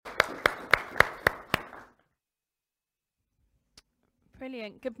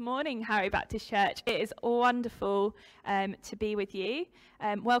Brilliant. Good morning, Harrow Baptist Church. It is wonderful to be with you.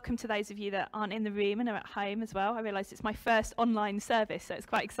 Welcome to those of you that aren't in the room and are at home as well. I realise it's my first online service, so it's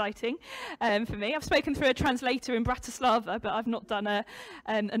quite exciting for me. I've spoken through a translator in Bratislava, but I've not done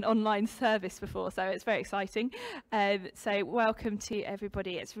an online service before, so it's very exciting. So welcome to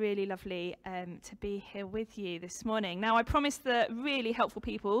everybody. It's really lovely to be here with you this morning. Now, I promised the really helpful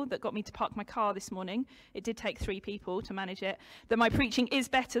people that got me to park my car this morning, it did take 3 people to manage it, that my preaching is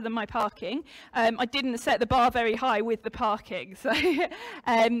better than my parking. I didn't set the bar very high with the parking, so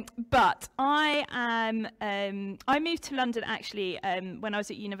but I moved to London actually when I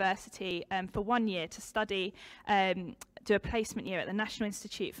was at university for 1 year to study, do a placement year at the National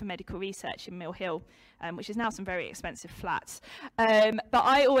Institute for Medical Research in Mill Hill, which is now some very expensive flats. But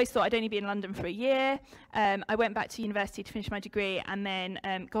I always thought I'd only be in London for a year. I went back to university to finish my degree, and then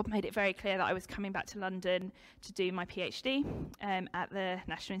God made it very clear that I was coming back to London to do my PhD at the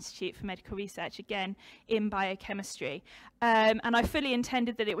National Institute for Medical Research, again in biochemistry. And I fully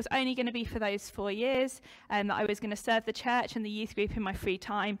intended that it was only going to be for those 4 years, and that I was going to serve the church and the youth group in my free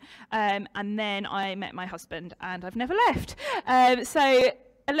time. And then I met my husband, and I've never left. So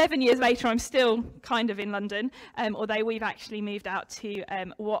 11 years later, I'm still kind of in London, although we've actually moved out to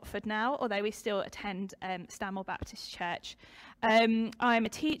Watford now, although we still attend Stanmore Baptist Church. I'm a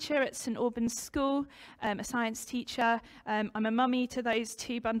teacher at St Albans School, a science teacher. I'm a mummy to those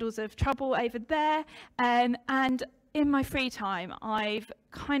 2 bundles of trouble over there, and in my free time, I've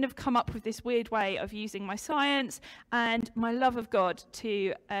kind of come up with this weird way of using my science and my love of God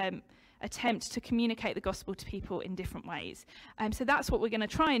to attempt to communicate the gospel to people in different ways. So that's what we're going to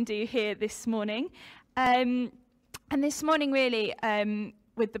try and do here this morning. And this morning, really,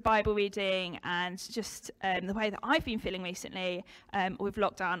 with the Bible reading and just the way that I've been feeling recently with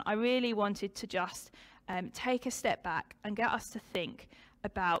lockdown, I really wanted to just take a step back and get us to think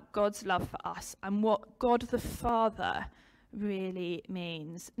about God's love for us and what God the Father really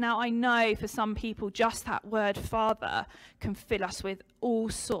means. Now, I know for some people just that word father can fill us with all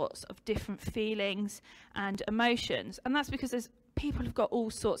sorts of different feelings and emotions, and that's because people have got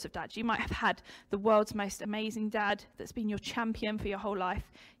all sorts of dads. You might have had the world's most amazing dad that's been your champion for your whole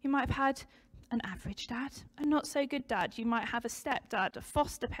life. You might have had an average dad, a not so good dad. You might have a stepdad, a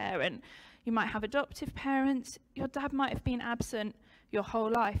foster parent. You might have adoptive parents. Your dad might have been absent your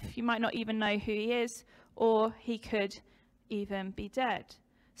whole life. You might not even know who he is, or he could even be dead.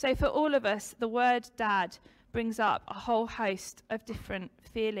 So for all of us, the word dad brings up a whole host of different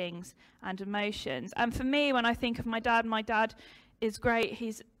feelings and emotions. And for me, when I think of my dad is great.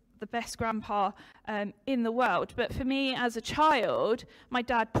 He's the best grandpa in the world. But for me as a child, my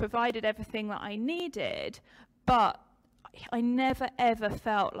dad provided everything that I needed, but I never ever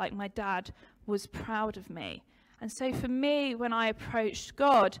felt like my dad was proud of me. And so for me, when I approached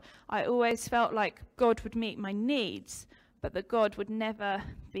God, I always felt like God would meet my needs, but that God would never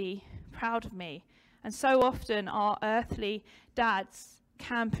be proud of me. And so often our earthly dads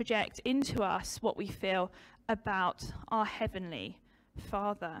can project into us what we feel about our heavenly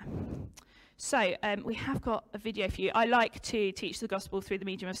Father. So we have got a video for you. I like to teach the gospel through the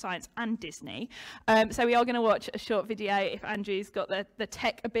medium of science and Disney. So we are going to watch a short video if Andrew's got the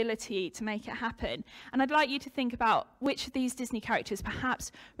tech ability to make it happen. And I'd like you to think about which of these Disney characters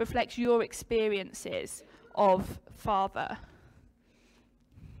perhaps reflects your experiences of Father.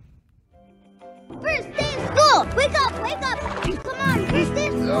 First day of school! Wake up! Wake up! Come on, first day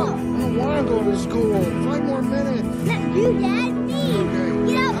of school! I don't want to go to school. 5 more minutes. Not you, Dad. Me. Okay.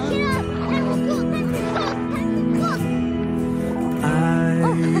 Get up! Get up! Time for school! Time for school! Time for school!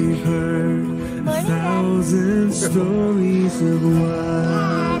 I've heard 1,000 stories of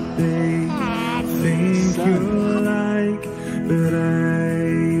what they think you're like, but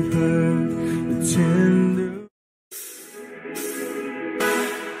I've heard the tender.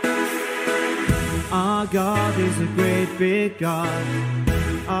 Our God is a great big God.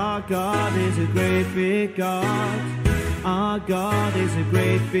 Our God is a great big God. Our God is a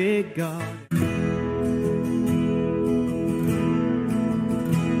great big God.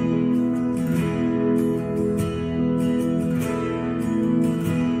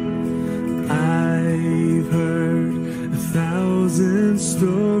 I've heard 1,000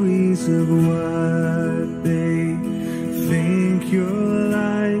 stories of what they think you're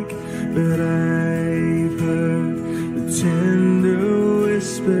like, but I've heard the tender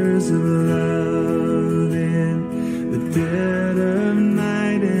whispers of love in the dead of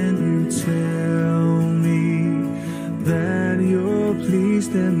night, and you tell me that you're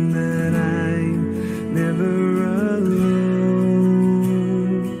pleased and that I'm never alone.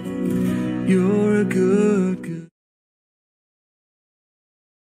 You're a good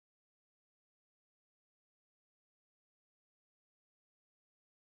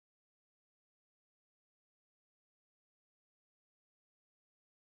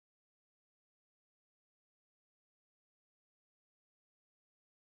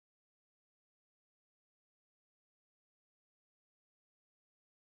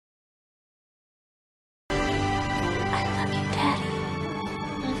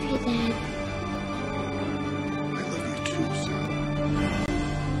you, Dad. I love you too, son.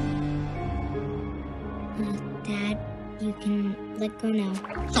 Dad, you can let go now.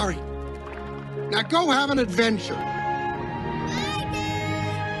 Sorry. Now go have an adventure.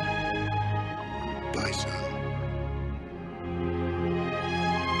 Bye, son.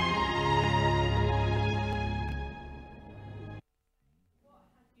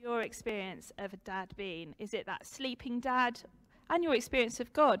 Your experience of a dad been? Is it that sleeping dad? And your experience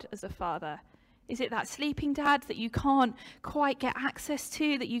of God as a father? Is it that sleeping dad that you can't quite get access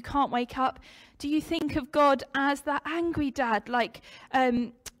to, that you can't wake up? Do you think of God as that angry dad, like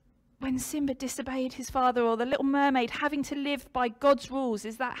when Simba disobeyed his father, or the Little Mermaid having to live by God's rules?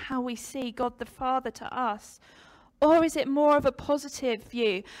 Is that how we see God the Father to us? Or is it more of a positive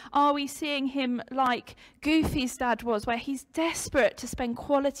view? Are we seeing him like Goofy's dad was, where he's desperate to spend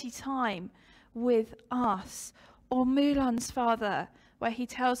quality time with us? Or Mulan's father, where he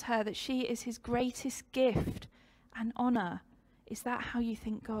tells her that she is his greatest gift and honour? Is that how you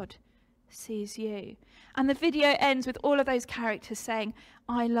think God sees you? And the video ends with all of those characters saying,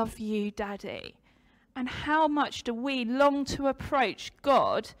 "I love you, Daddy." And how much do we long to approach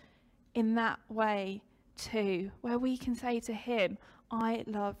God in that way too, where we can say to him, "I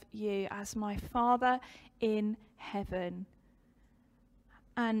love you as my Father in heaven."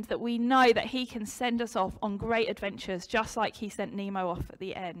 And that we know that he can send us off on great adventures, just like he sent Nemo off at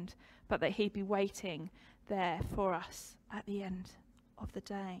the end, but that he'd be waiting there for us at the end of the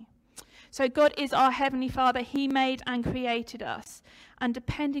day. So God is our Heavenly Father. He made and created us. And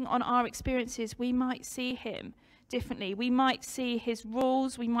depending on our experiences, we might see him differently. We might see his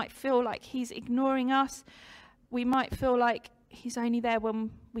rules. We might feel like he's ignoring us. We might feel like he's only there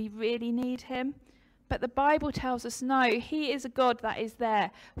when we really need him. But the Bible tells us, no, he is a God that is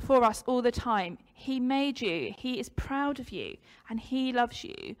there for us all the time. He made you. He is proud of you. And he loves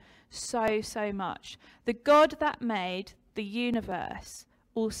you so, so much. The God that made the universe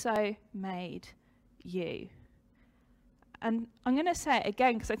also made you. And I'm going to say it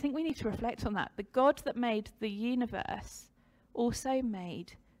again because I think we need to reflect on that. The God that made the universe also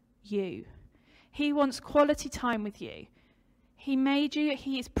made you. He wants quality time with you. He made you.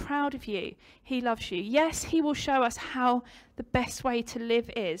 He is proud of you. He loves you. Yes, he will show us how the best way to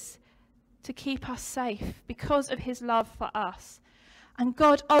live is, to keep us safe because of his love for us. And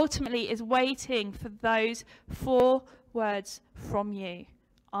God ultimately is waiting for those 4 words from you.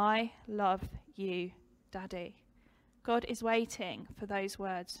 I love you, Daddy. God is waiting for those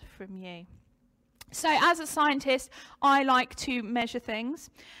words from you. So as a scientist, I like to measure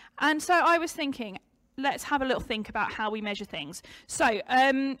things. And so I was thinking, let's have a little think about how we measure things. So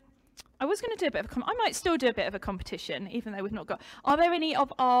I was going to do a bit of I might still do a bit of a competition, even though we've not got. Are there any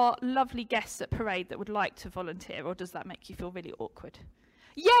of our lovely guests at Parade that would like to volunteer, or does that make you feel really awkward?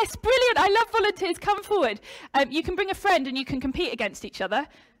 Yes, brilliant. I love volunteers. Come forward. You can bring a friend and you can compete against each other.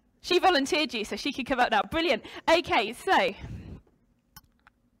 She volunteered you, so she can come up now. Brilliant. Okay, so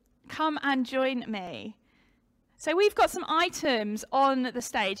come and join me. So we've got some items on the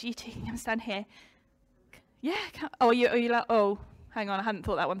stage. You two can stand here. Yeah. Are you allowed? Oh, hang on. I hadn't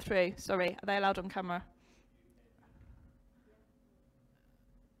thought that one through. Sorry. Are they allowed on camera?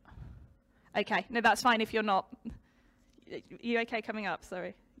 Okay. No, that's fine if you're not. Are you okay coming up?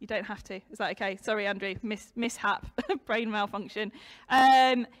 Sorry. You don't have to. Is that okay? Sorry, Andrew. Mishap. Brain malfunction.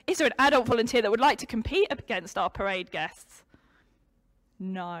 Is there an adult volunteer that would like to compete against our Parade guests?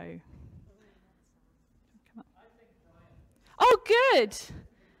 No. Oh, good.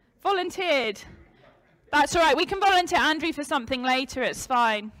 Volunteered. That's all right. We can volunteer Andrew for something later. It's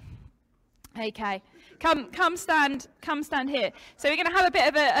fine. Okay. Come stand here. So we're going to have a bit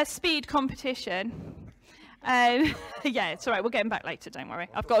of a speed competition. Yeah, it's all right. We'll get him back later. Don't worry.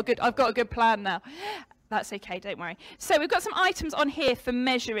 I've got a good plan now. That's okay. Don't worry. So we've got some items on here for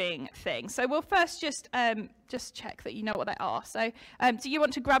measuring things. So we'll first just check that you know what they are. So do you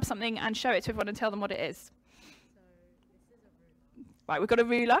want to grab something and show it to everyone and tell them what it is? Right, we've got a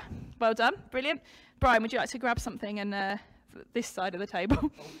ruler. Well done. Brilliant. Brian, would you like to grab something and this side of the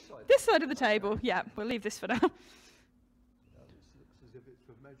table? This side of the table. Yeah, we'll leave this for now. This looks as if it's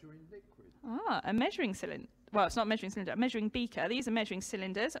for measuring liquid. Ah, a measuring cylinder. Well, it's not a measuring cylinder, a measuring beaker. These are measuring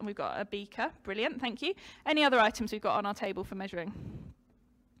cylinders, and we've got a beaker. Brilliant, thank you. Any other items we've got on our table for measuring? Do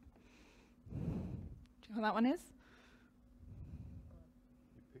you know what that one is?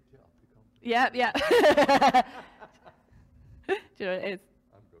 You picked it up, you can't. Yeah. Do you know what it is?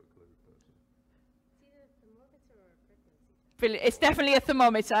 I haven't got a clue, but Brilliant. It's definitely a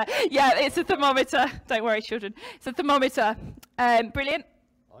thermometer. Yeah, it's a thermometer. Don't worry, children. It's a thermometer. Brilliant.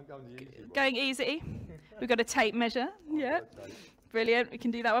 I'm going the easy way. Going easy. We've got a tape measure. Yeah. Brilliant. We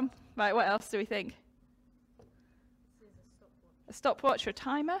can do that one. Right, what else do we think? A stopwatch or a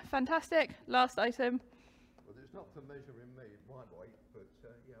timer. Fantastic. Last item. Well, it's not for measuring my weight, but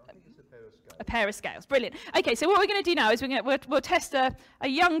yeah, I think it's a pair of scales. A pair of scales. Brilliant. Okay, so what we're going to do now is we'll test a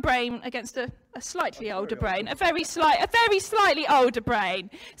young brain against a slightly older brain, a very slightly older brain.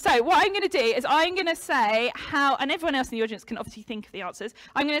 So what I'm going to do is I'm going to say how, and everyone else in the audience can obviously think of the answers.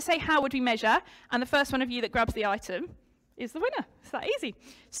 I'm going to say how would we measure, and the first one of you that grabs the item is the winner. It's that easy.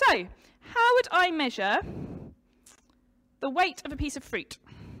 So how would I measure the weight of a piece of fruit?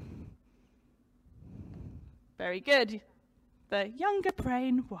 Very good. The younger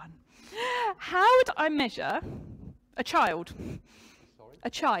brain won. How would I measure a child? Sorry? A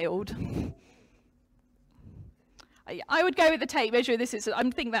child. I would go with the tape measure.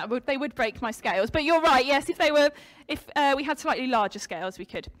 I'm thinking that they would break my scales. But you're right. Yes, if we had slightly larger scales, we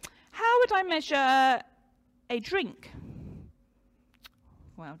could. How would I measure a drink?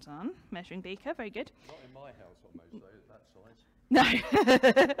 Well done. Measuring beaker. Very good. Not in my house, almost, that size.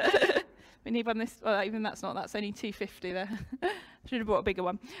 No. We need one this, well, even that's only 250 there. Should have bought a bigger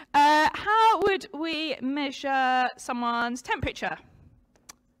one. How would we measure someone's temperature?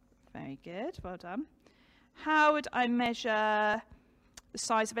 Very good, well done. How would I measure the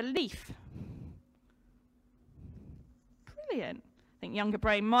size of a leaf? Brilliant. I think younger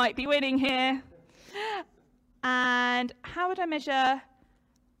brain might be winning here. And how would I measure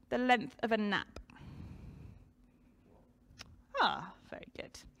the length of a nap? Ah, very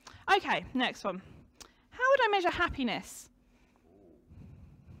good. Okay, next one. How would I measure happiness?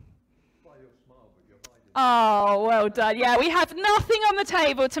 By your smile, but your mind is... Oh, well done. Yeah, we have nothing on the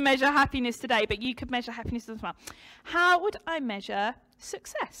table to measure happiness today, but you could measure happiness as well. How would I measure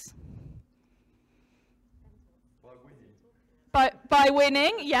success? By winning. By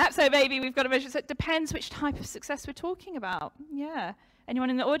winning, yeah, so maybe we've got to measure, so it depends which type of success we're talking about. Yeah. Anyone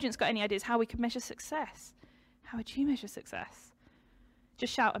in the audience got any ideas how we could measure success? How would you measure success?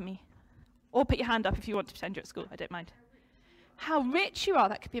 Just shout at me. Or put your hand up if you want to pretend you're at school. I don't mind. How rich you are,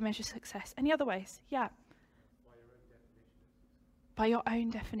 that could be a measure of success. Any other ways? Yeah. By your own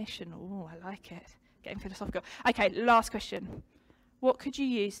definition. Oh, I like it. Getting philosophical. Okay, last question. What could you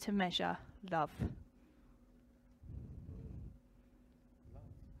use to measure love?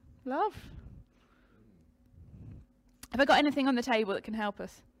 Love. Have I got anything on the table that can help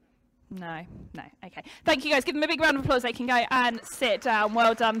us? No. Okay. Thank you guys. Give them a big round of applause. They can go and sit down.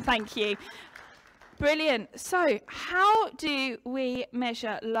 Well done. Thank you. Brilliant. So how do we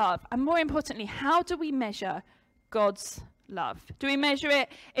measure love? And more importantly, how do we measure God's love? Do we measure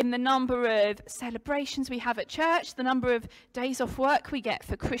it in the number of celebrations we have at church, the number of days off work we get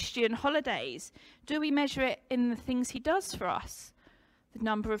for Christian holidays? Do we measure it in the things he does for us, the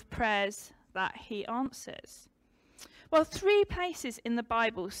number of prayers that he answers? Well, 3 places in the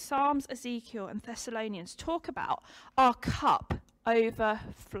Bible, Psalms, Ezekiel, and Thessalonians, talk about our cup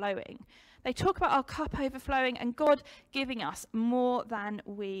overflowing. They talk about our cup overflowing and God giving us more than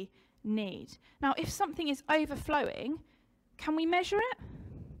we need. Now, if something is overflowing, can we measure it?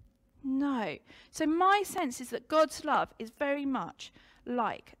 No. So my sense is that God's love is very much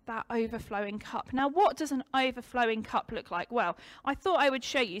like that overflowing cup. Now, what does an overflowing cup look like? Well, I thought I would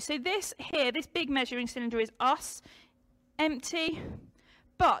show you. So this here, this big measuring cylinder is us, empty,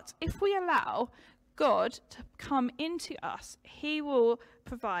 but if we allow God to come into us, he will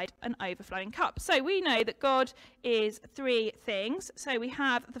provide an overflowing cup. So we know that God is 3 things. So we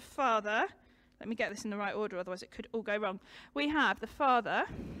have the Father. Let me get this in the right order, otherwise it could all go wrong. We have the Father,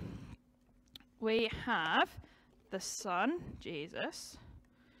 we have the Son, Jesus,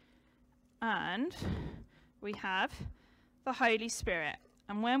 and we have the Holy Spirit.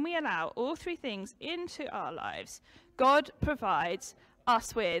 And when we allow all 3 things into our lives, God provides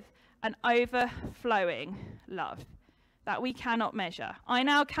us with an overflowing love that we cannot measure. I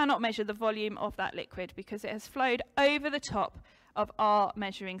now cannot measure the volume of that liquid because it has flowed over the top of our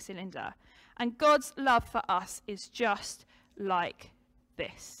measuring cylinder. And God's love for us is just like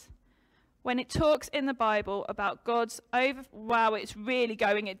this. When it talks in the Bible about God's wow, it's really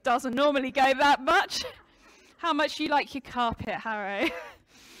going. It doesn't normally go that much. How much do you like your carpet, Harrow?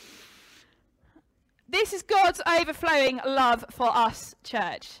 This is God's overflowing love for us,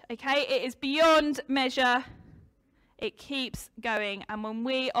 church. Okay, it is beyond measure. It keeps going. And when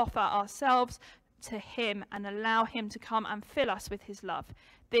we offer ourselves to him and allow him to come and fill us with his love,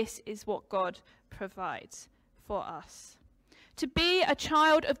 this is what God provides for us. To be a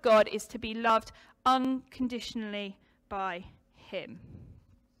child of God is to be loved unconditionally by him.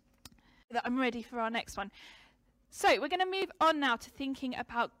 I'm ready for our next one. So we're going to move on now to thinking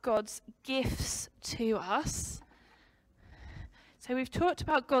about God's gifts to us. So So we've talked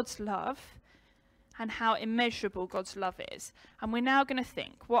about God's love and how immeasurable God's love is. And we're now going to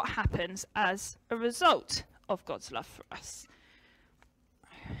think what happens as a result of God's love for us.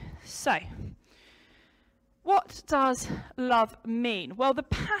 So, what does love mean? Well, the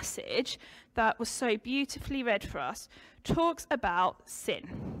passage that was so beautifully read for us talks about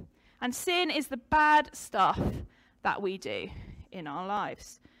sin. And sin is the bad stuff that we do in our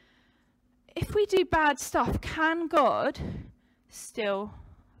lives. If we do bad stuff, can God still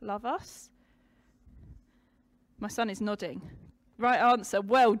love us? My son is nodding. Right answer,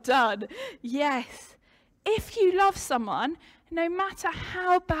 well done. Yes. If you love someone, no matter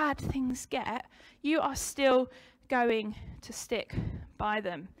how bad things get, you are still going to stick by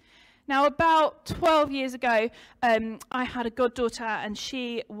them. Now, about 12 years ago, I had a goddaughter, and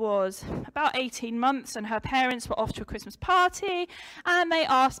she was about 18 months, and her parents were off to a Christmas party, and they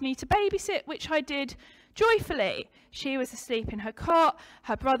asked me to babysit, which I did joyfully. She was asleep in her cot,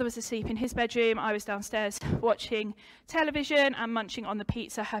 her brother was asleep in his bedroom, I was downstairs watching television and munching on the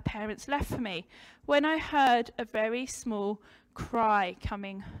pizza her parents left for me, when I heard a very small cry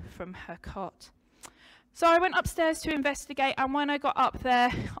coming from her cot. So I went upstairs to investigate, and when I got up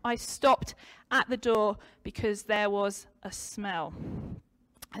there, I stopped at the door because there was a smell.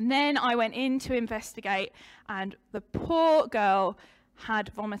 And then I went in to investigate, and the poor girl had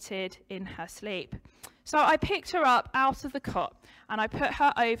vomited in her sleep. So I picked her up out of the cot and I put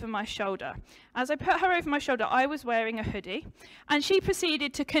her over my shoulder. As I put her over my shoulder, I was wearing a hoodie, and she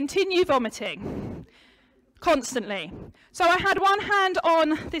proceeded to continue vomiting constantly. So I had one hand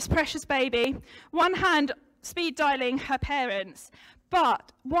on this precious baby, one hand speed dialing her parents.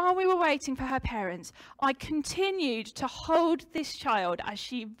 But while we were waiting for her parents, I continued to hold this child as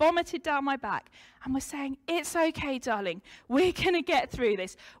she vomited down my back and was saying, "It's okay, darling. We're going to get through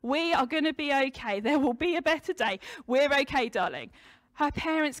this. We are going to be okay. There will be a better day. We're okay, darling." Her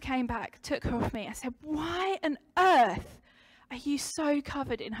parents came back, took her off me, and said, "Why on earth are you so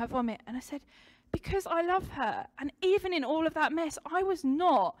covered in her vomit?" And I said, "Because I love her, and even in all of that mess, I was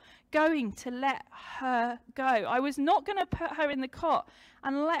not going to let her go. I was not going to put her in the cot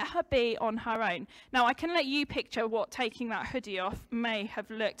and let her be on her own." Now, I can let you picture what taking that hoodie off may have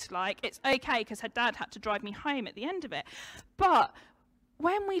looked like. It's okay, because her dad had to drive me home at the end of it. But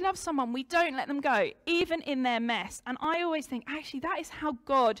when we love someone, we don't let them go, even in their mess. And I always think, actually, that is how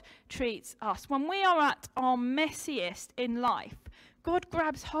God treats us. When we are at our messiest in life, God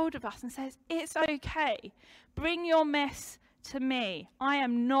grabs hold of us and says, "It's okay. Bring your mess to me. I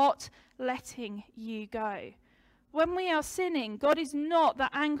am not letting you go." When we are sinning, God is not the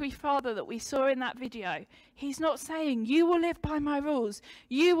angry father that we saw in that video. He's not saying, "You will live by my rules.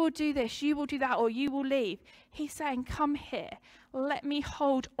 You will do this, you will do that, or you will leave." He's saying, "Come here. Let me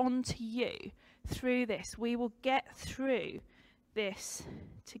hold on to you through this. We will get through this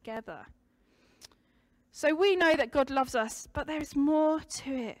together." So we know that God loves us, but there is more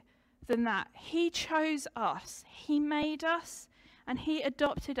to it than that. He chose us, he made us, and he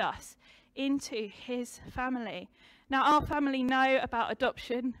adopted us into his family. Now, our family know about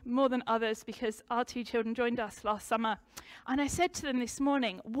adoption more than others because our two children joined us last summer. And I said to them this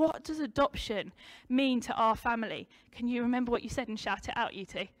morning, "What does adoption mean to our family?" Can you remember what you said and shout it out, you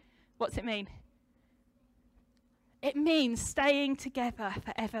two? What's it mean? It means staying together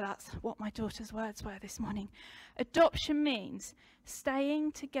forever. That's what my daughter's words were this morning. Adoption means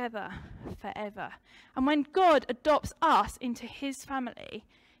staying together forever. And when God adopts us into his family,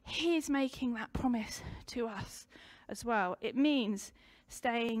 he is making that promise to us as well. It means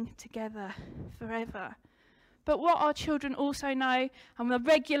staying together forever. But what our children also know, and the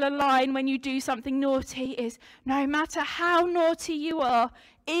regular line when you do something naughty, is no matter how naughty you are,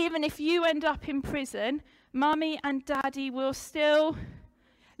 even if you end up in prison, Mummy and Daddy will still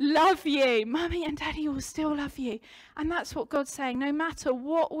love you. Mummy and Daddy will still love you. And that's what God's saying. No matter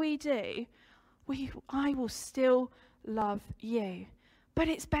what we do, I will still love you. But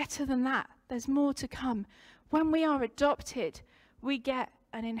it's better than that. There's more to come. When we are adopted, we get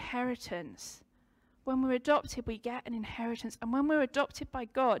an inheritance. When we're adopted, we get an inheritance. And when we're adopted by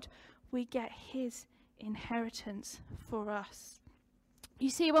God, we get his inheritance for us. You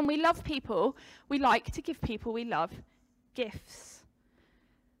see, when we love people, we like to give people we love gifts.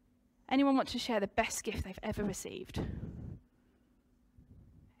 Anyone want to share the best gift they've ever received?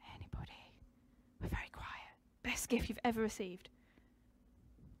 Anybody? We're very quiet. Best gift you've ever received?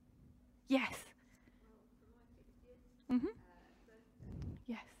 Yes. Mm-hmm.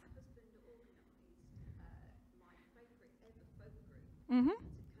 Yes. Mm-hmm.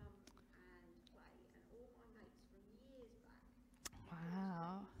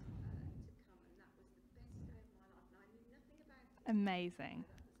 Wow. Amazing.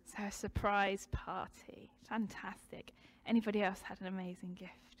 So a surprise party. Fantastic. Anybody else had an amazing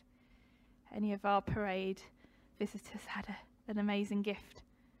gift? Any of our parade visitors had an amazing gift?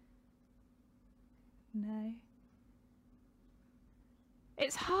 No?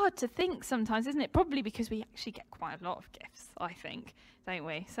 It's hard to think sometimes, isn't it? Probably because we actually get quite a lot of gifts, I think, don't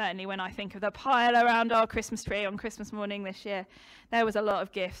we? Certainly when I think of the pile around our Christmas tree on Christmas morning this year, there was a lot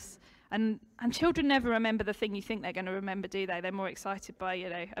of gifts. And children never remember the thing you think they're going to remember, do they? They're more excited by, you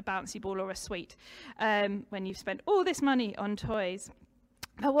know, a bouncy ball or a sweet when you've spent all this money on toys.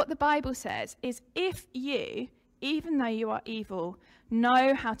 But what the Bible says is if you, even though you are evil,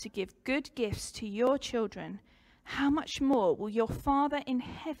 know how to give good gifts to your children, how much more will your Father in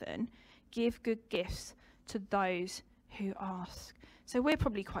heaven give good gifts to those who ask? So we're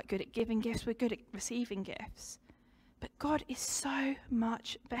probably quite good at giving gifts. We're good at receiving gifts. But God is so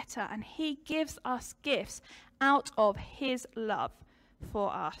much better, and he gives us gifts out of his love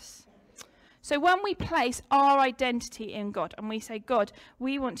for us. So when we place our identity in God and we say, God,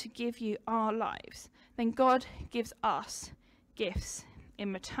 we want to give you our lives, then God gives us gifts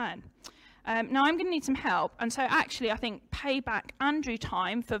in return. Now I'm going to need some help, and so actually I think pay back Andrew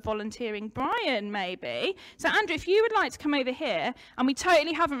time for volunteering Brian maybe. So Andrew, if you would like to come over here, and we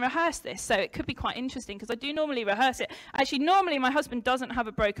totally haven't rehearsed this, so it could be quite interesting because I do normally rehearse it. Actually, normally my husband doesn't have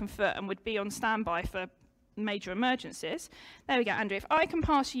a broken foot and would be on standby for major emergencies. There we go, Andrew, if I can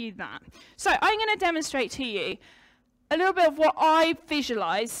pass you that. So I'm going to demonstrate to you a little bit of what I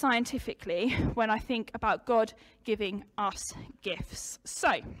visualize scientifically when I think about God giving us gifts.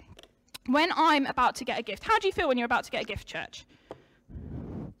 So when I'm about to get a gift, how do you feel when you're about to get a gift, church?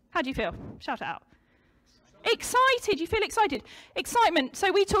 How do you feel? Shout it out. Excited. You feel excited. Excitement.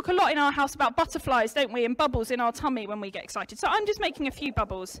 So we talk a lot in our house about butterflies, don't we, and bubbles in our tummy when we get excited. So I'm just making a few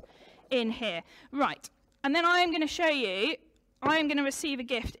bubbles in here. Right. And then I am going to show you, I am going to receive a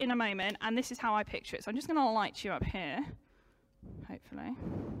gift in a moment, and this is how I picture it. So I'm just going to light you up here, hopefully.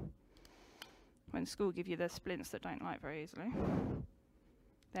 When school give you the splints that don't light very easily.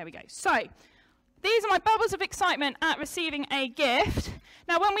 There we go. So, these are my bubbles of excitement at receiving a gift.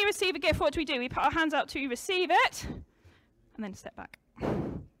 Now, when we receive a gift, what do? We put our hands out to receive it, and then step back.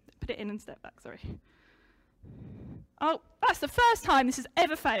 Put it in and step back, sorry. Oh, that's the first time this has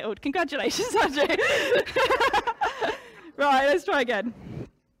ever failed. Congratulations, Andrew. Right, let's try again.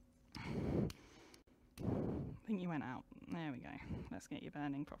 I think you went out. There we go. Let's get you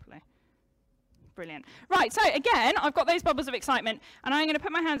burning properly. Brilliant. Right, so again, I've got those bubbles of excitement, and I'm going to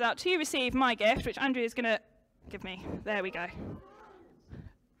put my hands out to receive my gift, which Andrew is going to give me. There we go.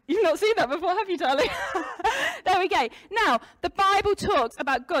 You've not seen that before, have you, darling? There we go. Now, the Bible talks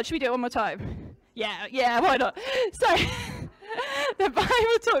about God. Should we do it one more time? Yeah, why not? So, the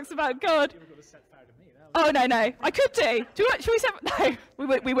Bible talks about God. Oh, no, I could do. Should we set... No,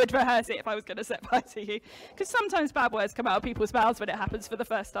 we would rehearse it if I was going to set fire to you. Because sometimes bad words come out of people's mouths when it happens for the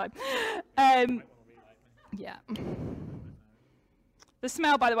first time. Yeah. The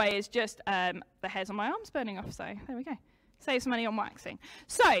smell, by the way, is just the hairs on my arms burning off, so there we go. Saves money on waxing.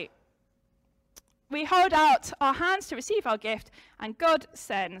 So, we hold out our hands to receive our gift, and God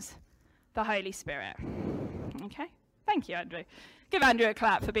sends the Holy Spirit. Okay? Thank you, Andrew. Give Andrew a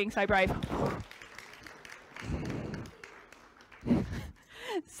clap for being so brave.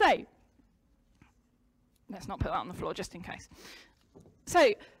 So, let's not put that on the floor just in case.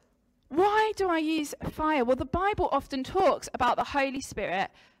 So, why do I use fire? Well, the Bible often talks about the Holy Spirit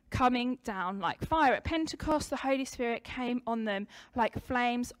coming down like fire. At Pentecost, the Holy Spirit came on them like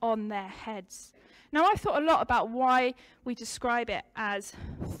flames on their heads. Now, I've thought a lot about why we describe it as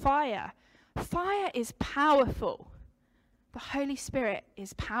fire. Fire is powerful. The Holy Spirit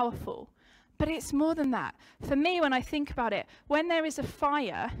is powerful. But it's more than that. For me, when I think about it, when there is a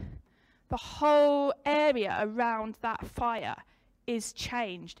fire, the whole area around that fire is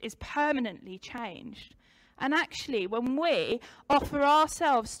changed, is permanently changed. And actually, when we offer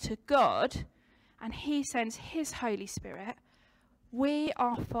ourselves to God and he sends his Holy Spirit, we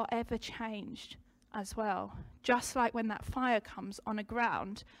are forever changed as well. Just like when that fire comes on a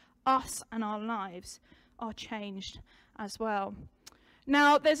ground, us and our lives are changed as well.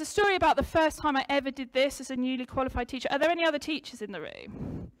 Now, there's a story about the first time I ever did this as a newly qualified teacher. Are there any other teachers in the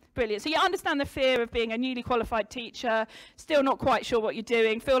room? Brilliant. So you understand the fear of being a newly qualified teacher, still not quite sure what you're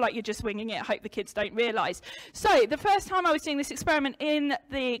doing, feel like you're just winging it, hope the kids don't realise. So the first time I was doing this experiment in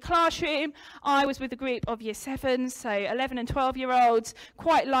the classroom, I was with a group of year 7s, so 11 and 12-year-olds,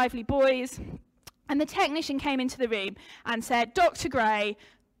 quite lively boys. And the technician came into the room and said, Dr. Gray,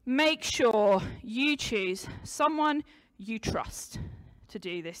 make sure you choose someone you trust to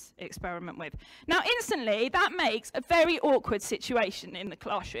do this experiment with. Now, instantly, that makes a very awkward situation in the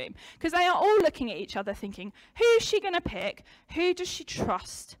classroom, because they are all looking at each other thinking, who's she going to pick? Who does she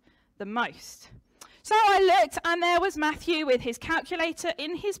trust the most? So I looked, and there was Matthew with his calculator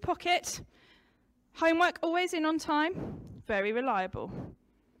in his pocket. Homework always in on time, very reliable.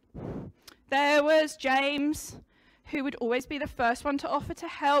 There was James, who would always be the first one to offer to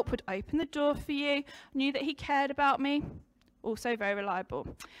help, would open the door for you, knew that he cared about me. Also very reliable.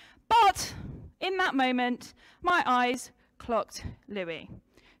 But in that moment, my eyes clocked Louis,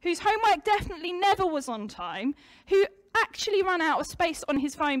 whose homework definitely never was on time, who actually ran out of space on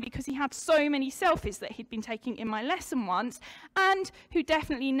his phone because he had so many selfies that he'd been taking in my lesson once, and who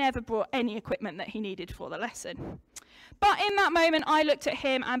definitely never brought any equipment that he needed for the lesson. But in that moment, I looked at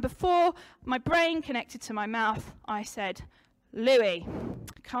him, and before my brain connected to my mouth, I said, Louis,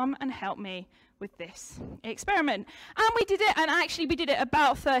 come and help me with this experiment. And we did it, and actually we did it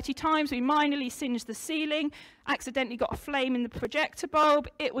about 30 times. We minorly singed the ceiling, accidentally got a flame in the projector bulb.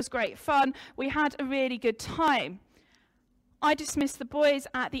 It was great fun. We had a really good time. I dismissed the boys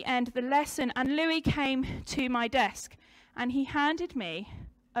at the end of the lesson, and Louis came to my desk, and he handed me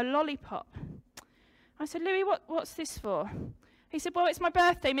a lollipop. I said, Louis, what's this for? He said, well, it's my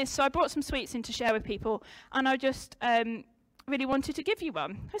birthday, miss, so I brought some sweets in to share with people, and I just really wanted to give you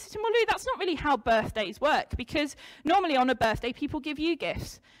one. I said to him, well, Louis, that's not really how birthdays work, because normally on a birthday, people give you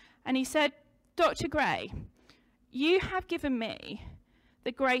gifts. And he said, Dr. Gray, you have given me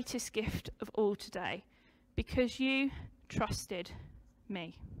the greatest gift of all today, because you trusted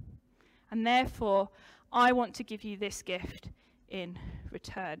me. And therefore, I want to give you this gift in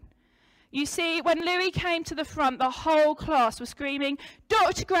return. You see, when Louis came to the front, the whole class was screaming,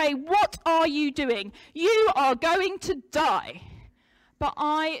 Dr. Gray, what are you doing? You are going to die. But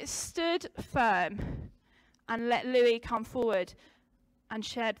I stood firm and let Louis come forward and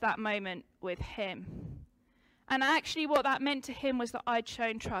shared that moment with him. And actually what that meant to him was that I'd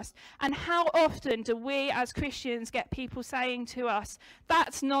shown trust. And how often do we as Christians get people saying to us,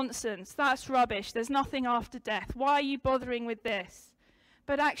 that's nonsense, that's rubbish, there's nothing after death, why are you bothering with this?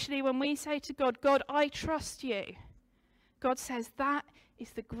 But actually, when we say to God, God, I trust you, God says, that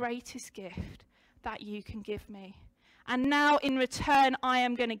is the greatest gift that you can give me. And now, in return, I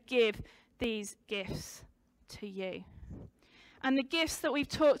am going to give these gifts to you. And the gifts that we've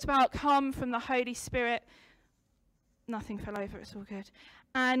talked about come from the Holy Spirit. Nothing fell over, it's all good.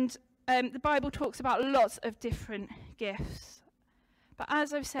 And the Bible talks about lots of different gifts. But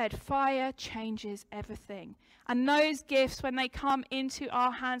as I've said, fire changes everything. And those gifts, when they come into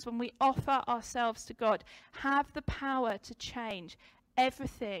our hands, when we offer ourselves to God, have the power to change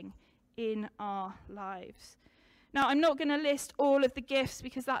everything in our lives. Now, I'm not going to list all of the gifts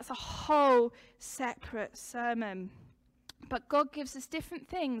because that's a whole separate sermon. But God gives us different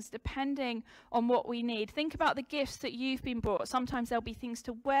things depending on what we need. Think about the gifts that you've been brought. Sometimes there'll be things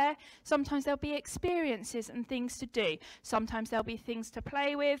to wear. Sometimes there'll be experiences and things to do. Sometimes there'll be things to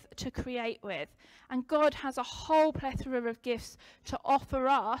play with, to create with. And God has a whole plethora of gifts to offer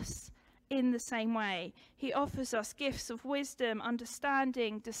us in the same way. He offers us gifts of wisdom,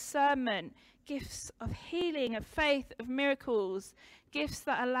 understanding, discernment, gifts of healing, of faith, of miracles, gifts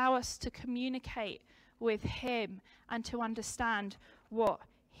that allow us to communicate with him and to understand what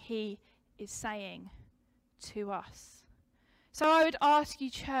he is saying to us. So I would ask you,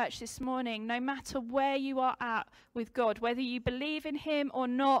 church, this morning, no matter where you are at with God, whether you believe in him or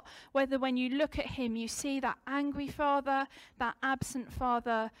not, whether when you look at him you see that angry father, that absent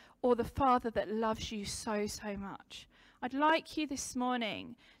father, or the father that loves you so, so much, I'd like you this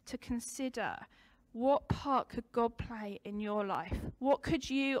morning to consider, what part could God play in your life? What could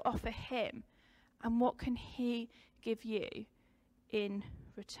you offer him? And what can he give you in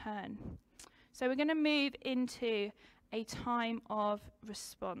return? So we're going to move into a time of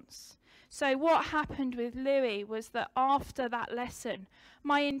response. So what happened with Louis was that after that lesson,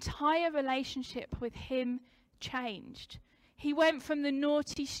 my entire relationship with him changed. He went from the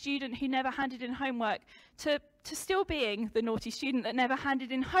naughty student who never handed in homework to still being the naughty student that never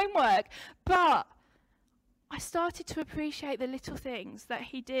handed in homework. But I started to appreciate the little things that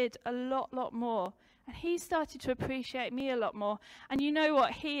he did a lot more. And he started to appreciate me a lot more. And you know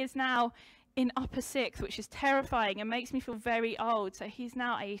what? He is now in upper sixth, which is terrifying and makes me feel very old. So he's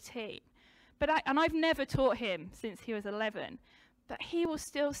now 18. And I've never taught him since he was 11. But he will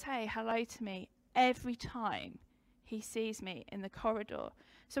still say hello to me every time he sees me in the corridor.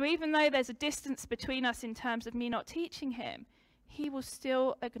 So even though there's a distance between us in terms of me not teaching him, he will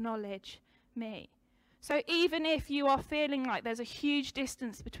still acknowledge me. So even if you are feeling like there's a huge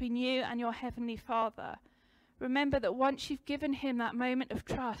distance between you and your Heavenly Father, remember that once you've given him that moment of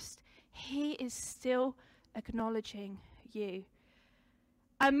trust, he is still acknowledging you.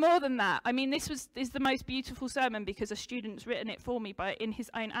 And more than that, I mean, this is the most beautiful sermon because a student's written it for me in his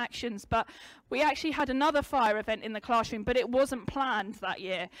own actions. But we actually had another fire event in the classroom, but it wasn't planned that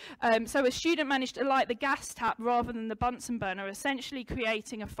year. So a student managed to light the gas tap rather than the Bunsen burner, essentially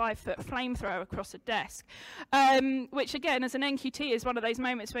creating a 5-foot flamethrower across a desk, which again, as an NQT, is one of those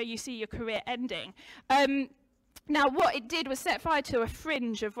moments where you see your career ending. Now, what it did was set fire to a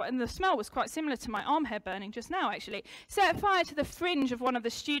fringe of, and the smell was quite similar to my arm hair burning just now, actually, set fire to the fringe of one of the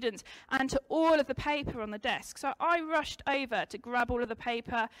students and to all of the paper on the desk. So I rushed over to grab all of the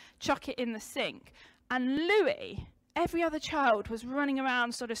paper, chuck it in the sink. And Louis, every other child was running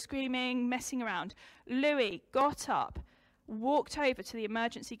around, sort of screaming, messing around. Louis got up, walked over to the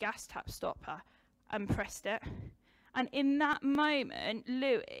emergency gas tap stopper and pressed it. And in that moment,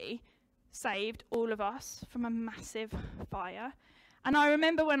 Louis saved all of us from a massive fire. And I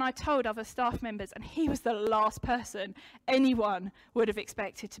remember when I told other staff members, and he was the last person anyone would have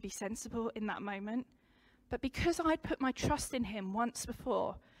expected to be sensible in that moment. But because I'd put my trust in him once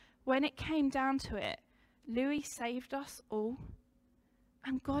before, when it came down to it, Louis saved us all.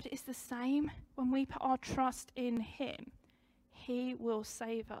 And God is the same. When we put our trust in him, he will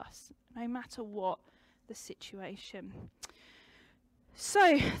save us, no matter what the situation.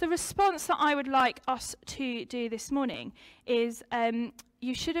 So the response that I would like us to do this morning is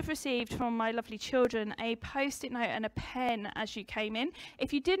you should have received from my lovely children a post-it note and a pen as you came in.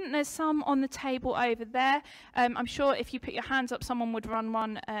 If you didn't, there's some on the table over there. I'm sure if you put your hands up, someone would run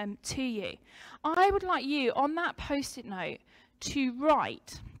one to you. I would like you on that post-it note to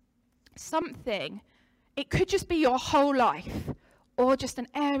write something. It could just be your whole life or just an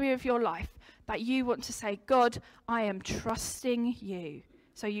area of your life that you want to say, God, I am trusting you.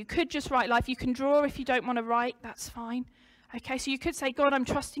 So you could just write life. You can draw if you don't want to write, that's fine. Okay, so you could say, God, I'm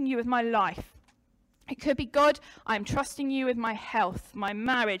trusting you with my life. It could be, God, I'm trusting you with my health, my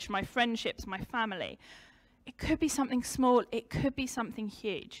marriage, my friendships, my family. It could be something small, it could be something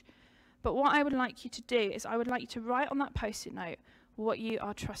huge. But what I would like you to do is I would like you to write on that post-it note what you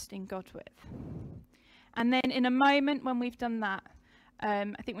are trusting God with. And then in a moment when we've done that,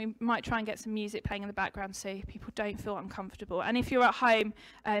 I think we might try and get some music playing in the background so people don't feel uncomfortable. And if you're at home,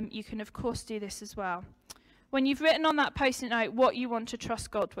 you can, of course, do this as well. When you've written on that post-it note what you want to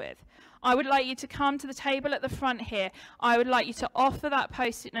trust God with, I would like you to come to the table at the front here. I would like you to offer that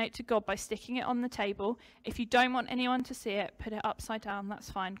post-it note to God by sticking it on the table. If you don't want anyone to see it, put it upside down.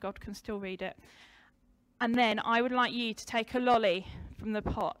 That's fine. God can still read it. And then I would like you to take a lolly from the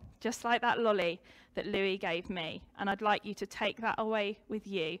pot, just like that lolly that Louis gave me. And I'd like you to take that away with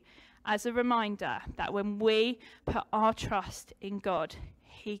you as a reminder that when we put our trust in God,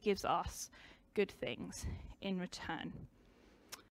 he gives us good things in return.